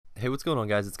Hey, what's going on,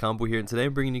 guys? It's Combo here, and today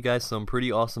I'm bringing you guys some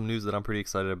pretty awesome news that I'm pretty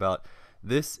excited about.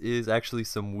 This is actually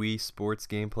some Wii Sports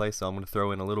gameplay, so I'm going to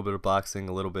throw in a little bit of boxing,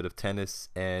 a little bit of tennis,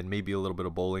 and maybe a little bit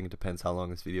of bowling. It depends how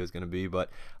long this video is going to be, but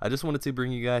I just wanted to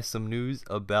bring you guys some news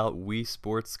about Wii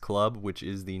Sports Club, which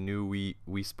is the new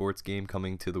Wii Sports game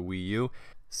coming to the Wii U.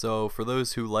 So for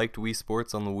those who liked Wii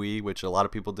Sports on the Wii, which a lot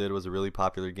of people did, was a really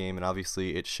popular game, and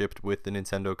obviously it shipped with the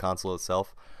Nintendo console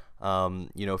itself.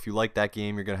 If you like that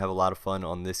game, you're going to have a lot of fun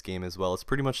on this game as well. It's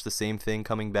pretty much the same thing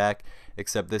coming back,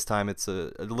 except this time it's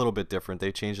a little bit different.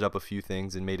 They changed up a few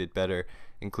things and made it better,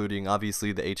 including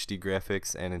obviously the HD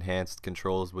graphics and enhanced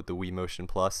controls with the Wii Motion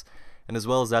Plus. And as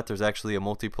well as that, there's actually a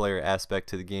multiplayer aspect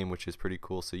to the game, which is pretty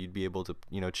cool. So you'd be able to,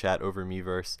 chat over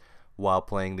Miiverse while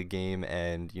playing the game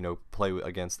and play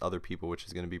against other people, which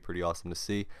is going to be pretty awesome to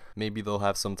see. Maybe they'll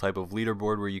have some type of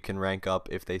leaderboard where you can rank up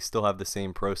if they still have the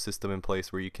same pro system in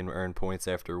place where you can earn points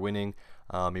after winning.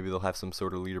 Maybe they'll have some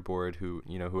sort of leaderboard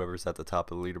whoever's at the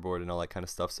top of the leaderboard and all that kind of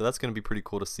stuff. So that's going to be pretty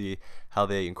cool to see how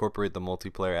they incorporate the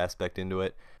multiplayer aspect into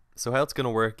it. So how it's going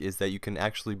to work is that you can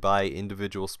actually buy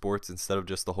individual sports instead of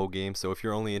just the whole game. So if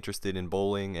you're only interested in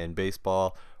bowling and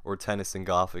baseball or tennis and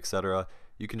golf, etc.,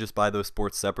 you can just buy those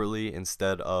sports separately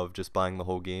instead of just buying the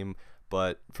whole game.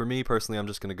 But for me personally, I'm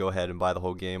just going to go ahead and buy the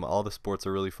whole game. All the sports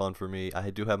are really fun for me.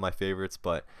 I do have my favorites,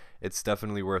 but it's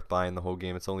definitely worth buying the whole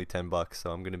game. It's only $10,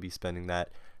 so I'm going to be spending that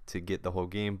to get the whole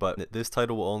game. But this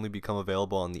title will only become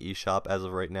available on the eShop as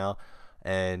of right now.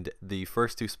 And the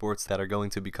first two sports that are going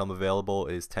to become available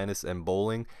is tennis and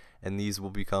bowling, and these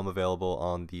will become available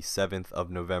on the 7th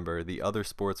of November. The other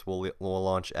sports will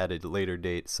launch at a later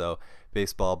date, so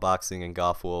baseball, boxing, and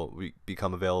golf will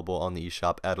become available on the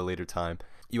eShop at a later time.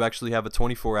 You actually have a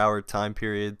 24-hour time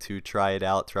period to try it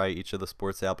out, try each of the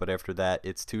sports out, but after that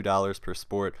it's $2 per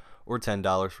sport or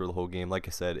 $10 for the whole game. Like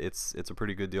I said, it's a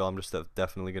pretty good deal. I'm just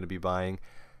definitely going to be buying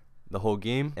the whole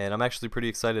game, and I'm actually pretty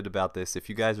excited about this. If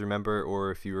you guys remember, or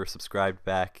if you were subscribed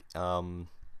back, I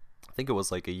think it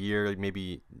was like a year,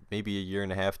 maybe a year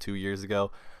and a half, 2 years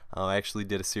ago, I actually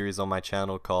did a series on my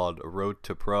channel called Road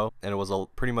to Pro, and it was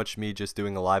pretty much me just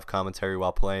doing a live commentary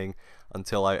while playing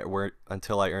until I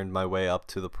earned my way up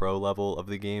to the pro level of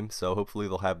the game. So hopefully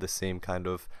they'll have the same kind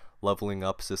of leveling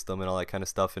up system and all that kind of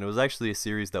stuff, and it was actually a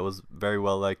series that was very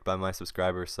well liked by my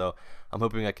subscribers, so I'm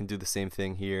hoping I can do the same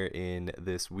thing here in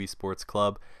this Wii Sports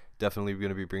Club. Definitely going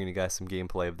to be bringing you guys some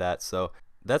gameplay of that. So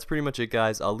that's pretty much it,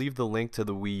 guys. I'll leave the link to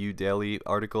the Wii U Daily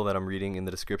article that I'm reading in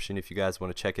the description if you guys want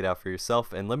to check it out for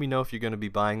yourself, and let me know if you're going to be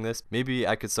buying this. Maybe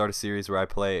I could start a series where I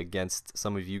play against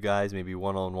some of you guys, maybe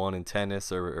one-on-one in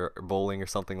tennis or bowling or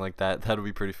something like that. That would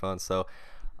be pretty fun. So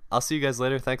I'll see you guys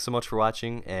later. Thanks so much for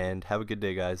watching, and have a good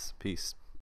day, guys. Peace.